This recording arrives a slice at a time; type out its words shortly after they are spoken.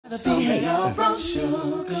I've been all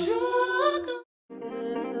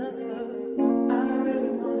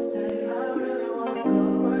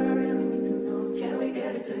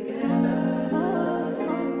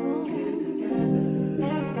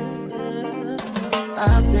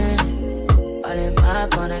in my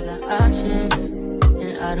phone, I got options,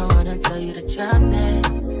 and I don't wanna tell you to drop it,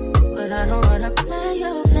 but I don't wanna play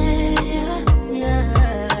your fair.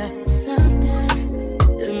 Yeah,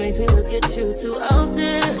 something that makes me look at you too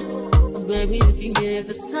often. Oh, baby, you can give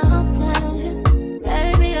it something.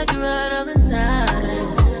 Baby, I can run all the time.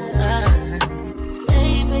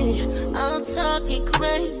 Baby, I'm talking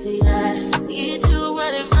crazy. I need you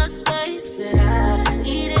running my space, but I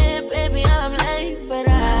need it, baby. I'm late, but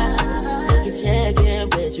I still can check in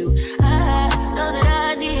with you. I know that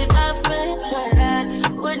I need my friends, but I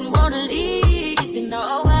wouldn't wanna leave. You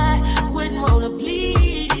know, I wouldn't wanna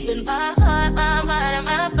bleed. Even my heart, my mind, and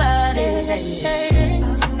my body.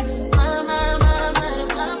 My mind, my mind,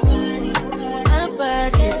 my body.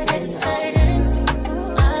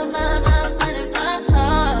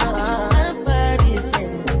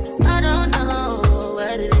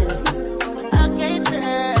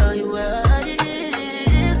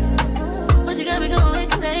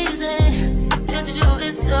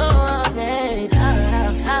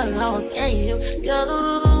 How long can you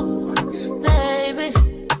go, baby?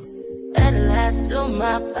 At last to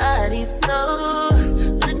my body so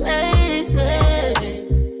crazy.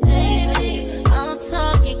 Baby, I'm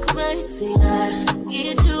talking crazy. I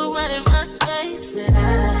need you running my space, but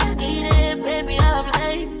I need it, baby. I'm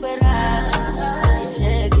late, but I still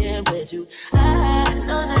check in with you. I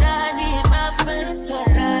know that I need my friends, but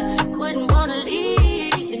I wouldn't wanna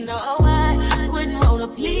leave. You know, I wouldn't wanna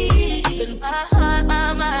bleed. Even my heart,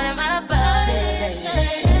 my mind, and my body.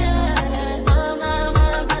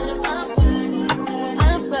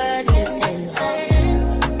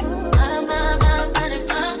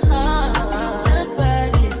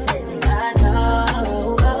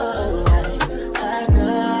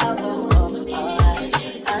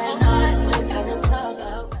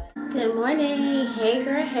 Good morning. Hey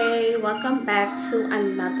girl, hey, welcome back to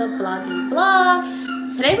another vloggy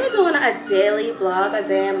vlog. Today we're doing a daily vlog, a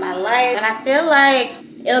day in my life, and I feel like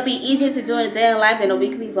it'll be easier to do in a day in life than a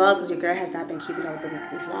weekly vlog because your girl has not been keeping up with the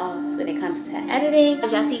weekly vlogs when it comes to editing.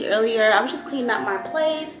 As y'all see earlier, I was just cleaning up my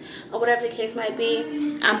place or whatever the case might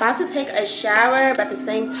be. I'm about to take a shower, but at the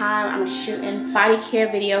same time I'm shooting body care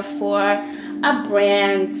video for a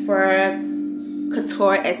brand for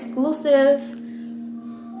couture exclusives.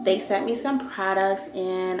 They sent me some products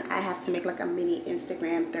and I have to make like a mini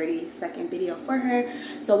Instagram 30-second video for her.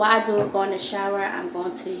 So while I do go in the shower, I'm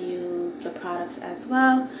going to use the products as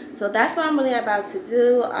well. So that's what I'm really about to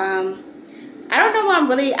do. I don't know what I'm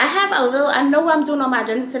really, I know what I'm doing on my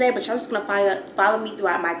agenda today, but y'all just gonna follow me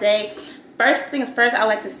throughout my day. First things first, I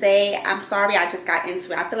like to say, I'm sorry I just got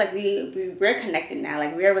into it. I feel like we're connected now.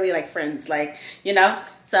 Like we're really like friends, like, you know?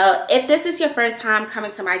 So if this is your first time coming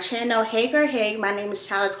to my channel, hey girl, hey, my name is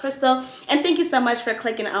Charlotte Crystal, and thank you so much for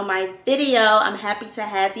clicking on my video. I'm happy to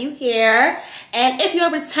have you here. And if you're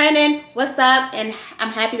returning, what's up? And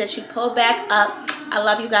I'm happy that you pulled back up. I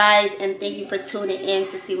love you guys, and thank you for tuning in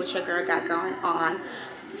to see what your girl got going on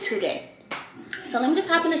today. So let me just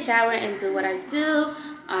hop in the shower and do what I do.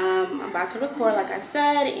 I'm about to record, like I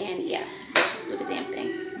said, and yeah, let's just do the damn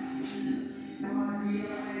thing.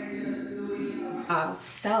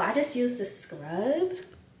 So I just used the scrub.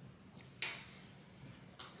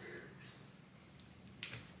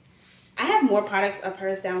 I have more products of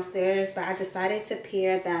hers downstairs, but I decided to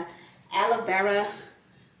pair the aloe vera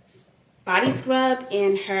body scrub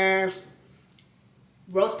and her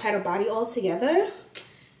rose petal body oil together.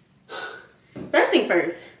 First thing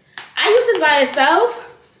first, I used this by itself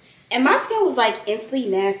and my skin was like instantly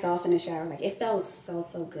mad soft in the shower. Like it felt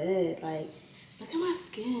so good. Like look at my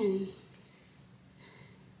skin.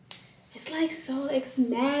 It's like it's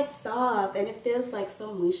mad soft and it feels like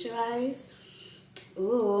so moisturized.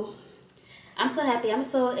 Ooh, I'm so happy. I'm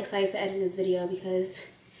so excited to edit this video because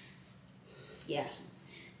yeah,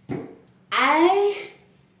 I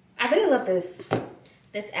really love this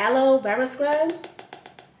aloe vera scrub.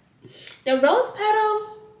 The rose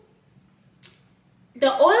petal,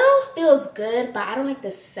 the oil feels good, but I don't like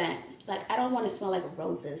the scent. Like I don't want to smell like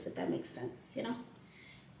roses, if that makes sense, you know.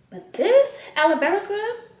 But this aloe vera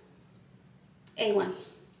scrub, A1.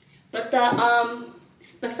 But the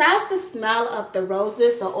besides the smell of the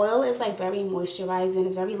roses, the oil is like very moisturizing.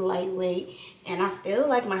 It's very lightweight, and I feel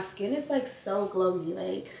like my skin is like so glowy.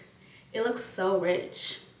 Like it looks so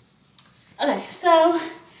rich. Okay, so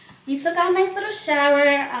we took our nice little shower.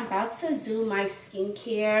 I'm about to do my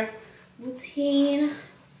skincare routine.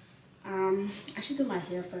 should do my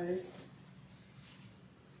hair first,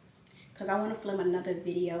 because I want to film another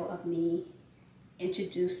video of me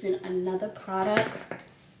introducing another product,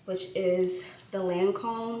 which is the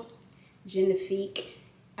Lancome Génifique,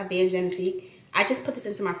 Génifique. I just put this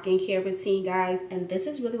into my skincare routine, guys, and this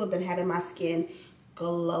is really what's been having my skin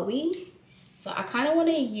glowy. So I kind of want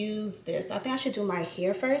to use this. I think I should do my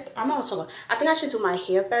hair first. I'm not talking. I think I should do my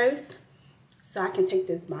hair first, so I can take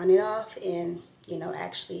this bonnet off and, you know,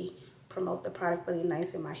 actually promote the product really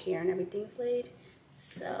nice with my hair and everything's laid.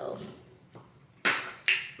 So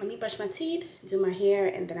let me brush my teeth, do my hair,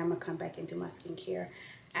 and then I'm gonna come back and do my skincare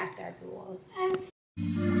after I do all of that.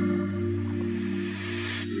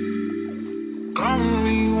 Come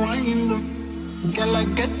rewind, girl, I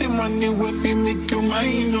get the money with you, make you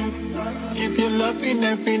mine. If you're loving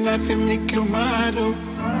every night, you make you mad.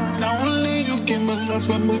 Now only you give me love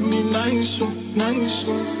and make me nice, nice,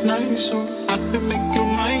 nice. I feel make you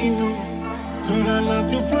mine. When I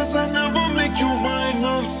love you, plus I never make you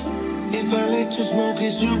minus. If I let you smoke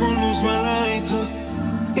it, you gon' lose my lighter.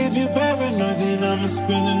 If you paranoid, then I'ma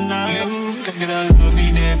spend the night. You think that I love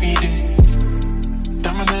you every day.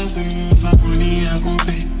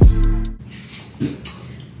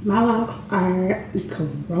 My locks are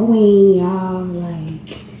growing, y'all.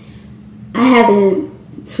 Like, I haven't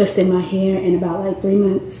twisted my hair in about like 3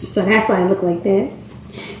 months, so that's why I look like that.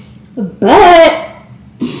 But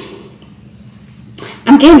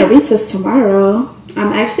I'm getting a retwist tomorrow.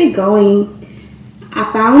 I'm actually going.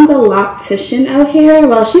 I found the loctician out here.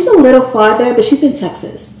 Well, she's a little farther, but she's in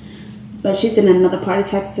Texas. But she's in another part of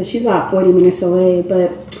Texas, so she's about 40 minutes away.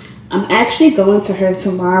 But I'm actually going to her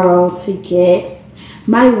tomorrow to get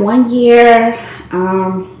my 1 year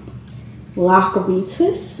lock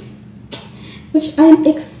retwist, which I'm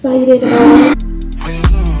excited about.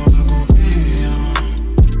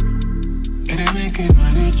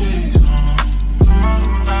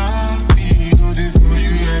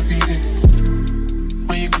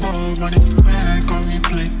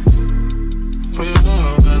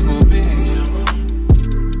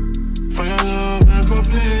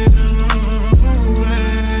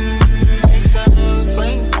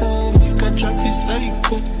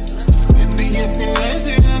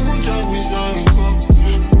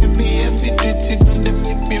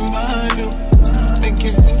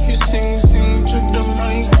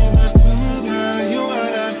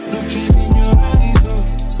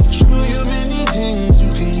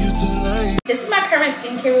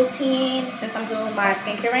 Since I'm doing my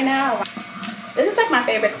skincare right now, this is like my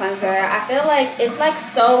favorite cleanser. I feel like it's like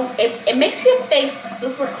so, it makes your face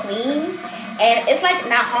super clean, and it's like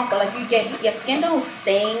not harmful. Like your skin don't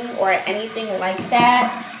sting or anything like that.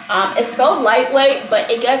 It's so lightweight, but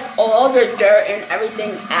it gets all the dirt and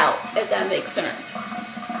everything out, if that makes sense.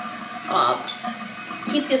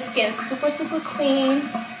 Keeps your skin super clean.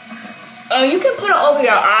 You can put it over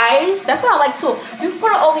your eyes. That's what I like too. You can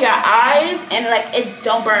put it over your eyes and like it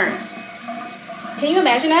don't burn. Can you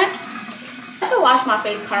imagine that? I have to wash my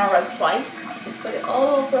face kind of like twice. Put it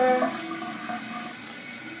all over.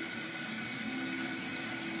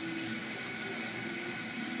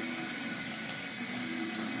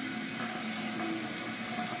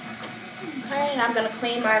 Okay, and I'm gonna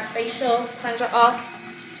clean my facial cleanser off.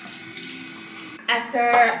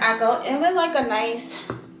 After I go in with like a nice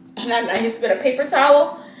bit of paper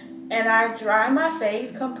towel, and I dry my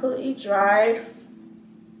face, completely dried.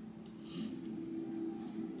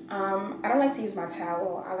 I don't like to use my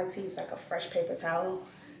towel. I like to use like a fresh paper towel.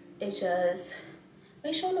 It just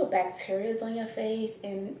makes sure no bacteria is on your face,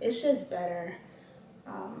 and it's just better.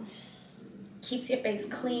 Keeps your face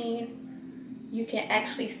clean. You can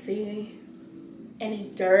actually see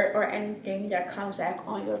any dirt or anything that comes back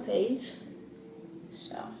on your face.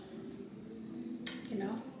 So, you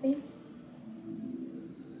know, see?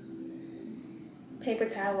 Paper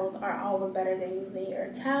towels are always better than using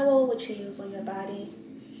your towel, which you use on your body.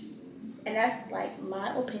 And that's like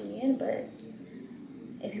my opinion, but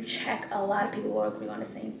if you check, a lot of people will agree on the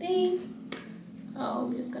same thing. So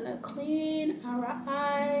we're just gonna clean our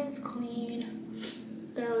eyes, clean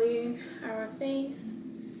thoroughly our face.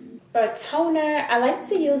 For toner, I like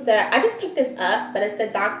to use I just picked this up, but it's the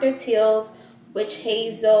Dr. Teal's Witch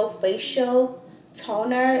Hazel Facial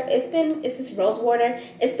Toner. It's this rose water.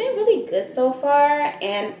 It's been really good so far,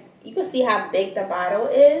 and you can see how big the bottle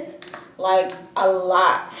is. Like a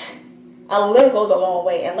lot. A little goes a long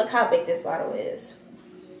way, and look how big this bottle is.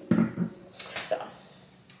 So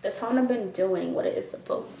the toner been doing what it is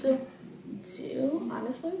supposed to do,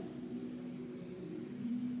 honestly.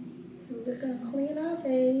 I'm just gonna clean our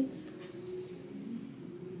face.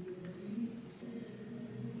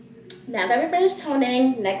 Now that we're finished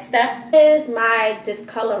toning, next step is my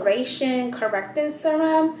discoloration correcting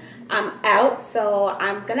serum. I'm out, so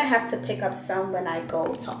I'm gonna have to pick up some when I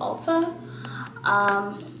go to Ulta.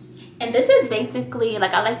 And this is basically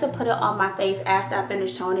like, I like to put it on my face after I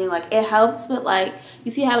finish toning. Like, it helps with, like,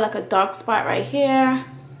 you see I have like a dark spot right here,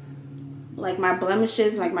 like my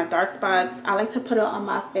blemishes, like my dark spots. I like to put it on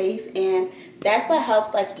my face, and that's what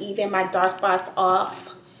helps like even my dark spots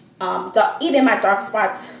off.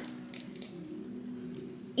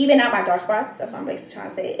 Even out my dark spots. That's what I'm basically trying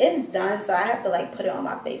to say. It's done, so I have to like put it on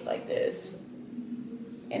my face like this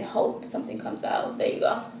and hope something comes out. There you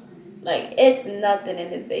go. Like, it's nothing in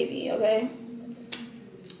this baby, okay?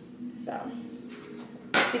 So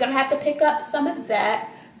we're gonna have to pick up some of that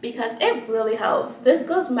because it really helps. This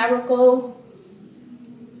Good's Miracle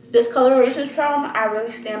Discoloration Serum, I really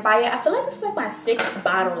stand by it. I feel like this is like my 6th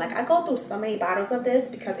bottle. Like, I go through so many bottles of this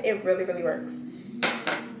because it really, really works.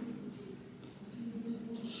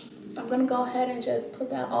 So I'm gonna go ahead and just put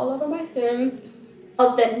that all over my face.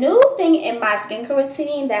 Oh, the new thing in my skincare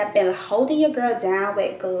routine that been holding your girl down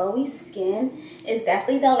with glowy skin is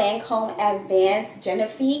definitely the Lancome Advanced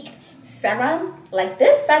Génifique Serum. Like,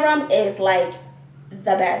 this serum is like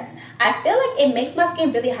the best. I feel like it makes my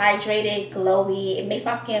skin really hydrated, glowy. It makes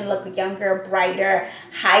my skin look younger, brighter,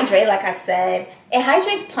 hydrated. Like I said, it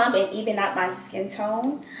hydrates, plump, and even out my skin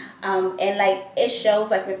tone. And like, it shows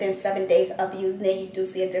like within 7 days of using it, you do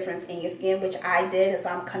see a difference in your skin, which I did. So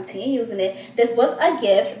I'm continuing using it. This was a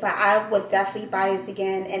gift, but I would definitely buy this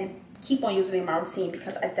again and keep on using it in my routine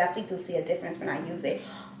because I definitely do see a difference when I use it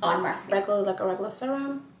on my skin. Like a regular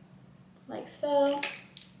serum, like so.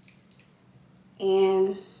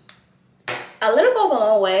 And a little goes a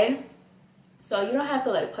long way, so you don't have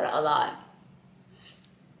to like put a lot.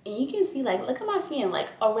 And you can see, like, look at my skin, like,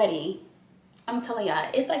 already. I'm telling y'all,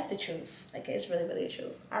 it's like the truth. Like, it's really, really the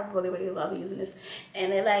truth. I really, really love using this.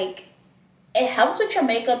 And it like, it helps with your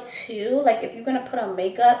makeup too. Like, if you're gonna put on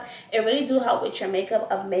makeup, it really do help with your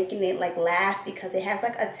makeup of making it like last, because it has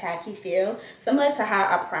like a tacky feel, similar to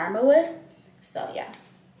how a primer would. So yeah,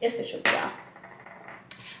 it's the truth, y'all.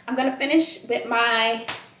 I'm gonna finish with my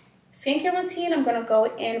skincare routine. I'm gonna go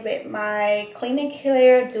in with my Clean and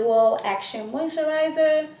Clear Dual Action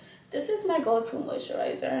Moisturizer. This is my go-to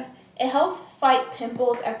moisturizer. It helps fight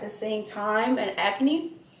pimples at the same time and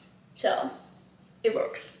acne, so it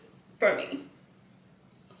works for me.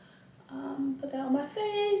 Put that on my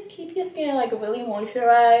face. Keep your skin like really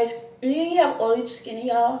moisturized. If you have oily skin,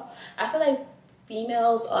 y'all, I feel like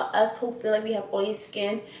females or us who feel like we have oily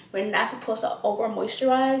skin, we're not supposed to over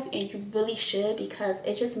moisturize, and you really should, because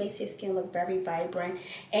it just makes your skin look very vibrant,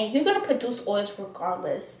 and you're gonna produce oils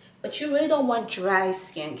regardless. But you really don't want dry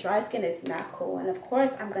skin. Dry skin is not cool. And of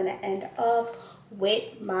course, I'm gonna end off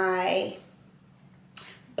with my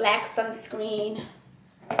black sunscreen,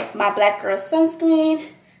 my Black Girl sunscreen.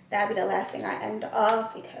 That'll be the last thing I end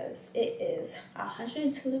off, because it is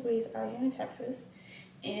 102 degrees out here in Texas,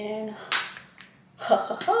 and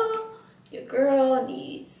your girl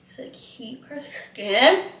needs to keep her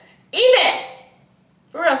skin even,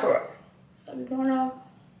 for real, for real. So we're gonna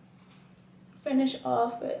finish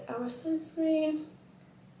off with our sunscreen.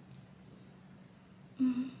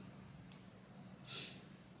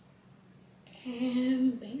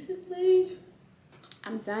 And basically,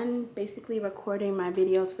 I'm done basically recording my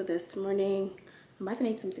videos for this morning. I'm about to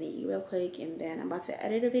make something to eat real quick, and then I'm about to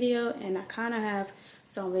edit a video, and I kind of have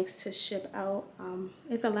some wigs to ship out.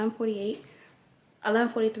 It's 11:48,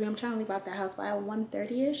 11:43. I'm trying to leave out the house by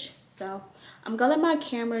 1:30ish. So I'm gonna let my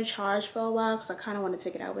camera charge for a while, because I kind of want to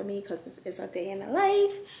take it out with me, because this is a day in the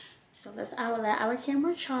life. So let's let our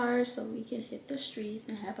camera charge so we can hit the streets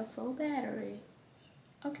and have a full battery.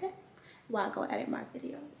 Okay, while I go edit my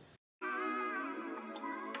videos.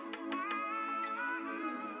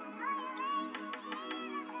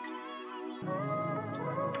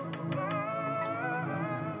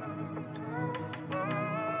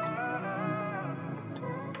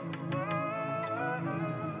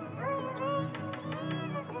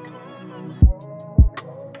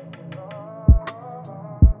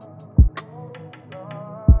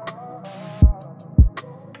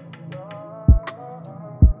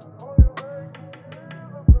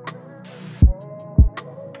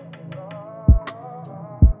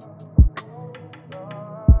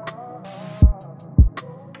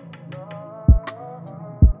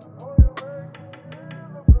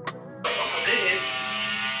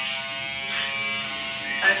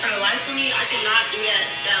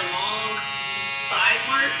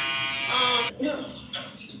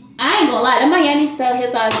 I ain't gonna lie, that Miami style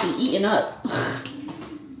hairstyles be eating up.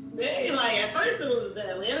 They like, at first it was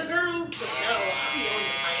the Atlanta girls, but no, I be on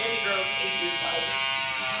the Miami girls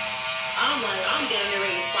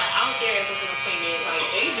samples in appointment. Like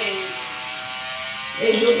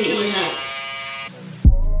they do be eating up.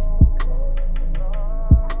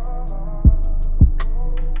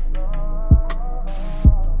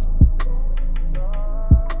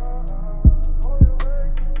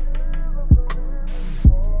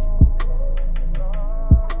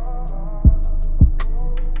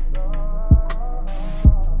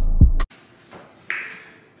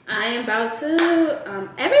 About to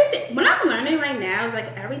everything. What I'm learning right now is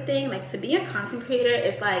like everything, like to be a content creator,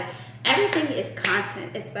 is like everything is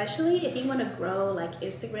content, especially if you want to grow like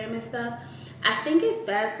Instagram and stuff. I think it's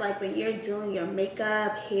best like when you're doing your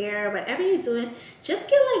makeup, hair, whatever you're doing, just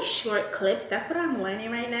get like short clips. That's what I'm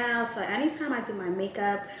learning right now. So anytime I do my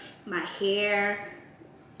makeup, my hair,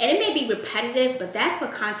 and it may be repetitive, but that's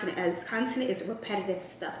what content is. Content is repetitive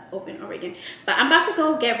stuff over and over again. But I'm about to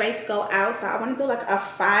go get ready to go out. So I want to do like a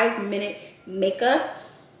 5-minute makeup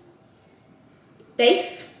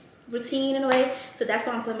base routine in a way. So that's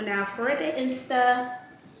what I'm filming now for the Instagram.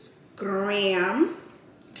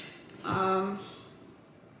 I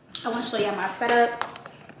want to show y'all my setup.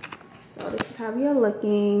 So this is how we are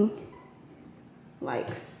looking.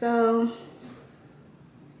 Like so.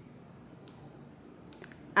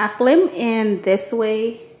 I film in this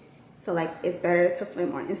way, so like it's better to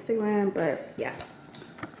film on Instagram, but yeah.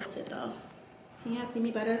 That's it though. Can you guys see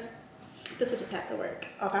me better? This would just have to work.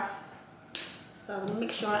 Okay. So let me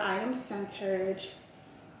make sure I am centered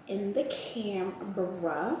in the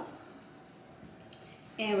camera.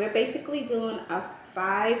 And we're basically doing a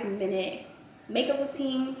 5-minute makeup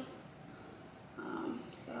routine.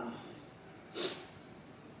 So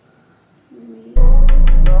let me.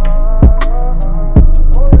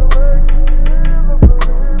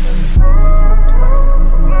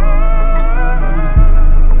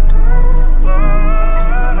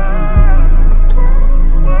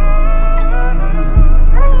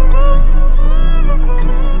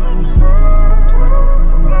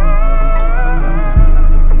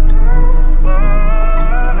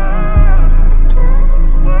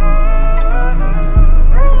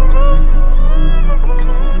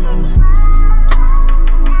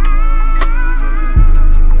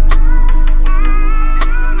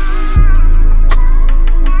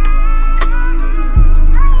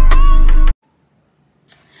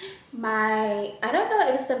 I don't know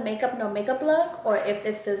if it's the makeup no makeup look or if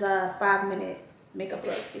this is a 5-minute makeup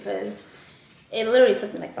look, because it literally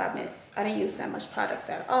took me like 5 minutes. I didn't use that much products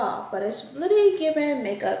at all, but it's literally giving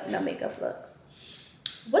makeup no makeup look.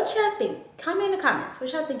 What y'all think? Comment in the comments.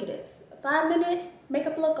 What y'all think it is? A 5-minute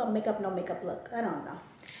makeup look or makeup no makeup look? I don't know.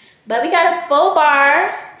 But we got a full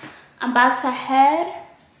bar. I'm about to head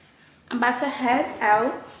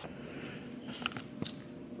out.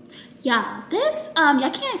 Yeah, this y'all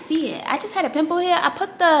can't see it. I just had a pimple here. I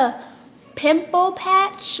put the pimple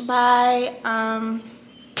patch by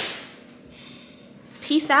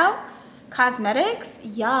Peace Out Cosmetics.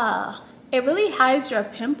 Yeah, it really hides your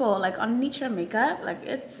pimple like underneath your makeup. Like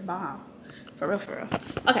it's bomb, for real, for real.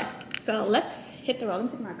 Okay, so let's hit the road. Let me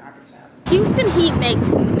take my garbage out. Houston heat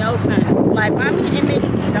makes no sense. Like, I mean, it makes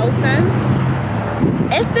no sense.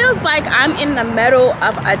 It feels like I'm in the middle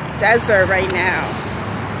of a desert right now.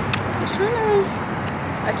 I'm trying to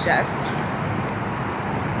adjust.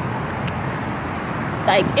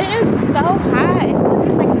 Like, it is so high.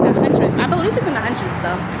 It's like in the hundreds. I believe it's in the hundreds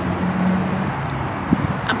though.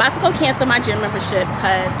 I'm about to go cancel my gym membership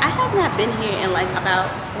because I have not been here in like about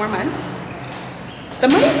 4 months. The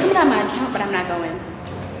money's coming out of my account, but I'm not going.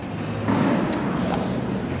 So,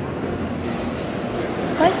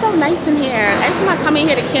 but it's so nice in here. Every time I come in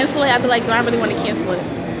here to cancel it, I'd be like, do I really want to cancel it?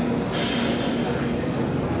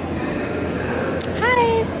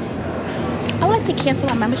 Hi. I would like to cancel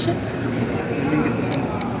my membership.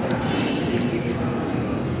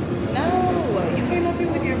 No, you came up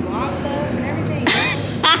here with your blog stuff and everything.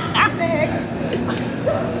 What the heck?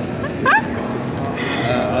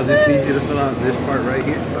 I'll just need you to fill out this part right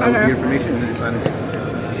here. With the information and then sign it.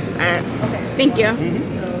 Alright. Okay. Thank you.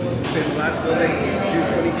 The last building, June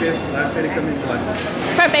 25th, last day to come in July.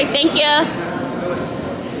 Perfect. Thank you.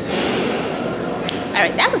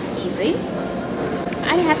 Alright, that was easy.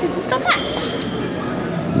 I didn't have to do so much.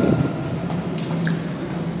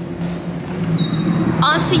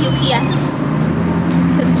 On to UPS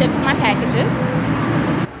to ship my packages.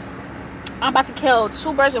 I'm about to kill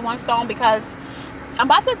 2 birds with 1 stone because I'm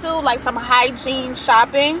about to do like some hygiene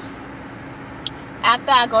shopping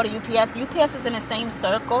after I go to UPS. UPS is in the same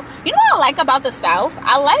circle. You know what I like about the South?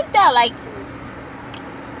 I like that, like,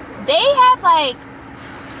 they have like,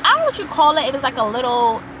 I don't know what you call it. It was like a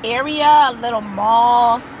little area, a little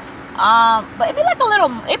mall But it'd be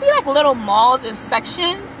like little malls and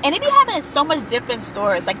sections, and it'd be having so much different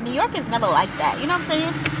stores. Like New York is never like that, you know what I'm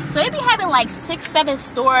saying? So it'd be having like 6-7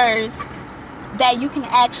 stores that you can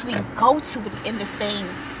actually go to within the same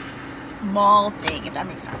mall thing, if that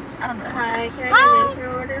makes sense. I don't know. Hi, can I get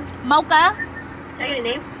your order? Mocha. Can I get a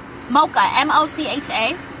name? Mocha,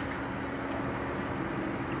 M-O-C-H-A.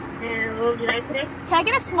 And what would you like today? Can I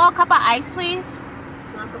get a small cup of ice, please?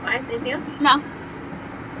 Small cup of ice, anything else? No.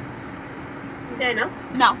 You said no?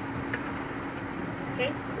 No.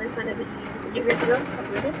 Okay, let's find out the you're good to go.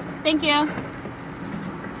 Thank you.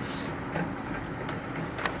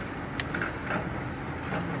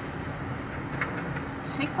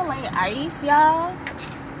 Chick-fil-A ice, y'all.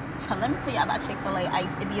 So let me tell y'all about Chick-fil-A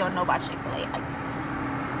ice if you don't know about Chick-fil-A ice.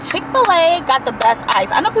 Chick-fil-A got the best ice.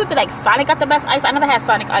 I know people be like Sonic got the best ice. I never had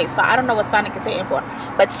Sonic ice, so I don't know what Sonic is hitting for.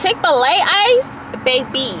 But Chick-fil-A ice,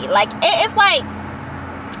 baby, like it's like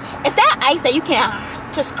it's that ice that you can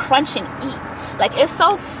just crunch and eat. Like it's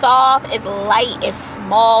so soft, it's light, it's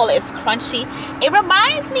small, it's crunchy. It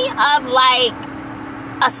reminds me of like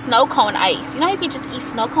a snow cone ice. You know how you can just eat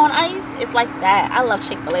snow cone ice? It's like that. I love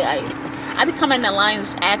Chick-fil-A ice. I be coming in the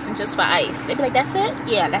lines asking just for ice. They be like, that's it?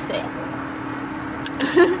 Yeah, that's it.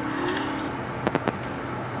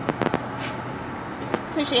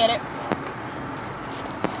 Appreciate it.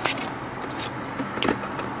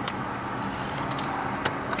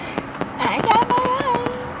 I got my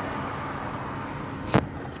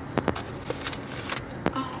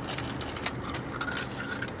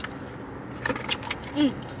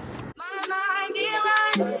ice. My mind is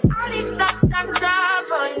right. All these thoughts I'm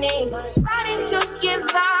troubling. Starting to give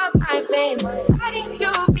up my pain. Starting to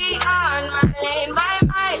be on my lane. My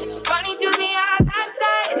mind running to the other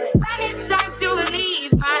side. When it's time to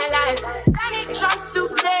leave my life, then it tries to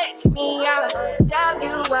take me out. Tell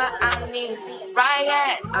you what I need. Right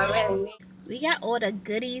at I really need. We got all the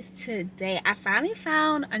goodies today. I finally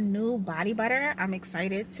found a new body butter. I'm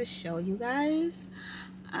excited to show you guys.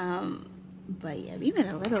 But yeah, we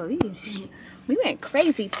went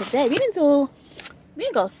crazy today. We didn't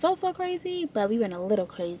go so crazy, but we went a little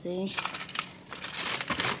crazy.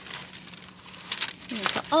 We went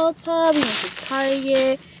to Ulta, we went to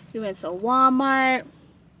Target, we went to Walmart.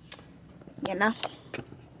 You know,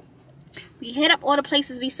 we hit up all the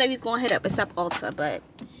places we said we was gonna hit up except Ulta, but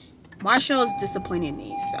Marshall's disappointed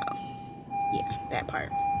me, so yeah, that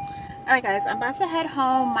part. Alright guys, I'm about to head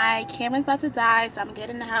home. My camera's about to die, so I'm gonna get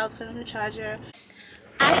in the house, put it on the charger.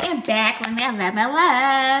 I am back when I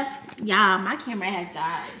left. Y'all, my camera had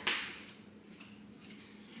died.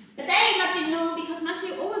 But that ain't nothing new because my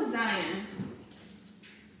shit always dying.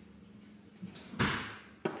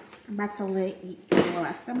 I'm about to eat the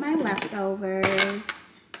rest of my leftovers.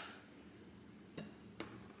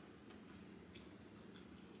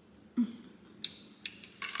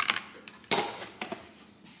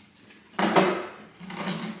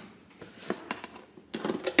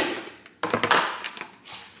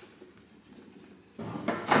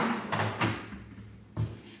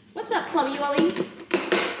 What's up, Chloe?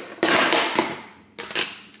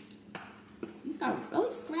 These got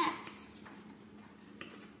really scraps.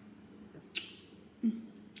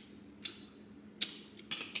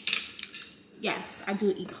 Yes, I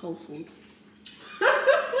do eat cold food.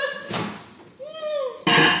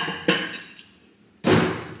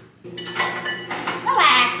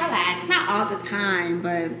 Relax. Not all the time,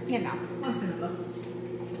 but you know, once in a while.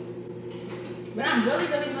 But I'm really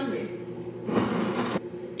hungry.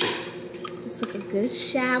 Just took a good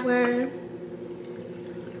shower.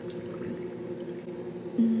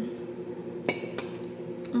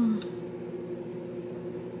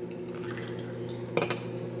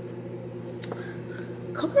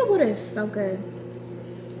 Coconut water is so good.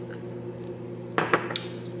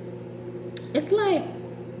 It's like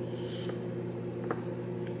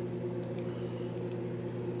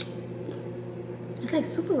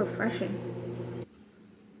super refreshing.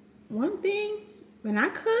 One thing, when I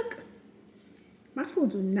cook, my food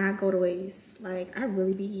do not go to waste. Like, I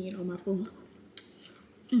really be eating all my food.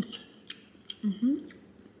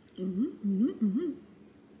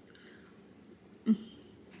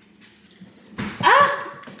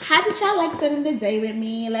 How did y'all like spending the day with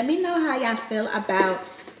me? Let me know how y'all feel about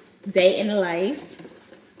day in the life,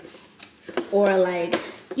 or like,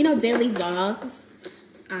 you know, daily vlogs.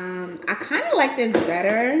 I kind of like this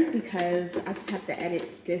better because I just have to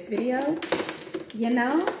edit this video, you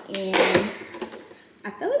know, and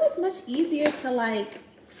I feel like it's much easier to like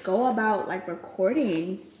go about like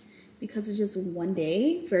recording because it's just one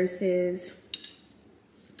day versus,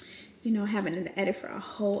 you know, having to edit for a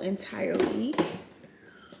whole entire week.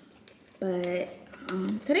 But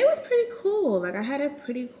Today was pretty cool. Like I had a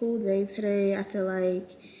pretty cool day today. I feel like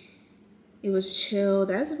it was chill.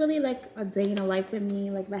 That's really like a day in the life with me.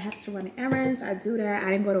 Like if I have to run errands, I do that.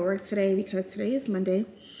 I didn't go to work today because today is Monday,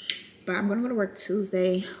 but I'm gonna go to work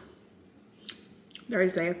Tuesday,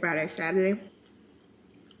 Thursday, Friday, Saturday.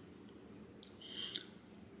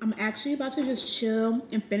 I'm actually about to just chill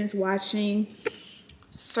and finish watching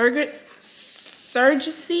Surrogacy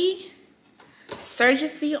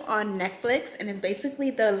on Netflix, and it's basically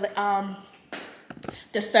the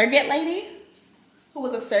surrogate lady who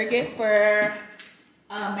was a surrogate for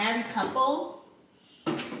a married couple.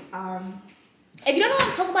 If you don't know what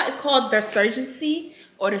I'm talking about, it's called The Surrogacy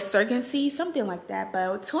or The Surrogacy, something like that.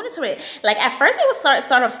 But tune into it. Like at first it was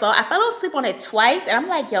start off slow. I fell asleep on it twice, and I'm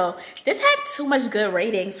like, yo, this had too much good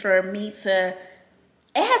ratings for me to.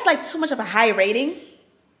 It has like too much of a high rating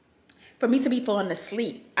for me to be falling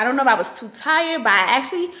asleep. I don't know if I was too tired, but I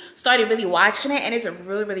actually started really watching it, and it's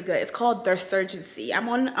really, really good. It's called The Surrogacy. I'm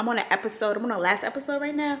on an episode. I'm on the last episode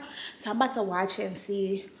right now, so I'm about to watch it and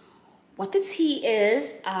see what the tea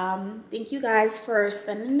is. Thank you guys for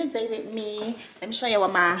spending the day with me. Let me show you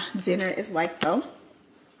what my dinner is like though.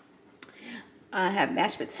 I have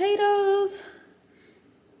mashed potatoes,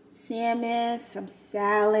 salmon, some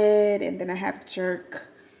salad, and then I have jerk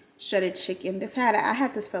shredded chicken. I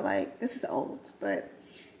had this for like, this is old, but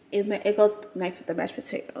it goes nice with the mashed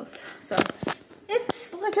potatoes. So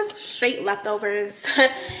it's like just straight leftovers.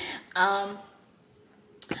 I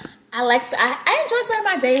enjoy spending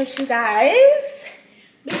my day with you guys.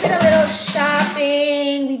 We did a little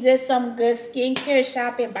shopping. We did some good skincare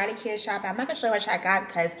shopping, body care shopping. I'm not gonna show you what I got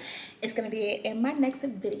because it's gonna be in my next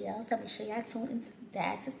video. So make sure y'all tune into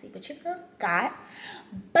that to see what your girl got.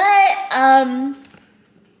 But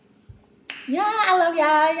yeah, I love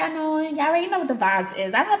y'all. Y'all know, y'all already know what the vibes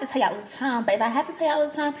is. I don't have to tell y'all all the time, but if I have to tell y'all all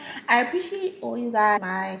the time, I appreciate all you guys.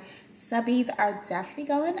 My subbies are definitely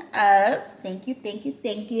going up. Thank you, thank you,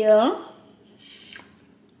 thank you.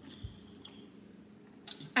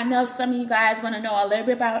 I know some of you guys want to know a little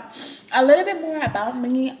bit more about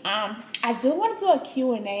me. I do want to do a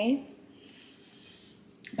Q&A,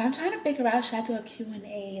 but I'm trying to figure out, should I do a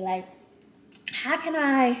Q&A? Like, how can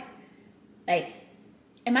I, like,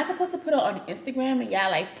 am I supposed to put it on Instagram and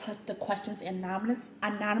y'all like put the questions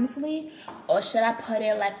anonymously, or should I put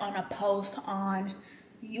it like on a post on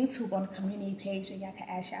YouTube on the community page and y'all can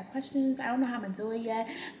ask y'all questions? I don't know how I'm gonna do it yet,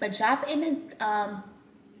 but drop in the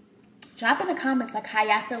comments like how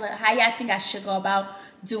y'all feel, how y'all think I should go about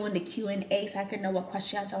doing the Q&A, so I can know what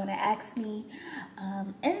questions y'all want to ask me.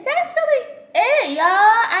 And that's really it, y'all.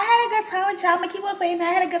 I had a good time with y'all. I'm gonna keep on saying that.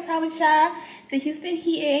 I had a good time with y'all. The Houston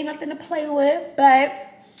Heat ain't nothing to play with, but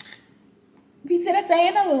we did a day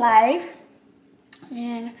in the life,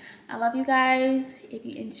 and I love you guys. If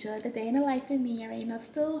you enjoyed the day in the life with me, already know,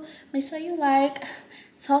 still make sure you like,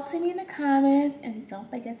 talk to me in the comments, and don't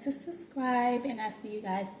forget to subscribe. And I'll see you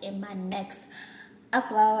guys in my next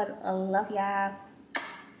upload. I love y'all.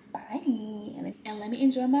 Bye. And let me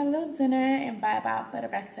enjoy my little dinner and bye about for the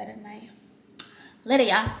rest of the night. Later,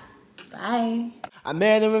 y'all. Bye. I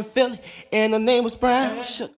met her in Philly, and her name was Brown.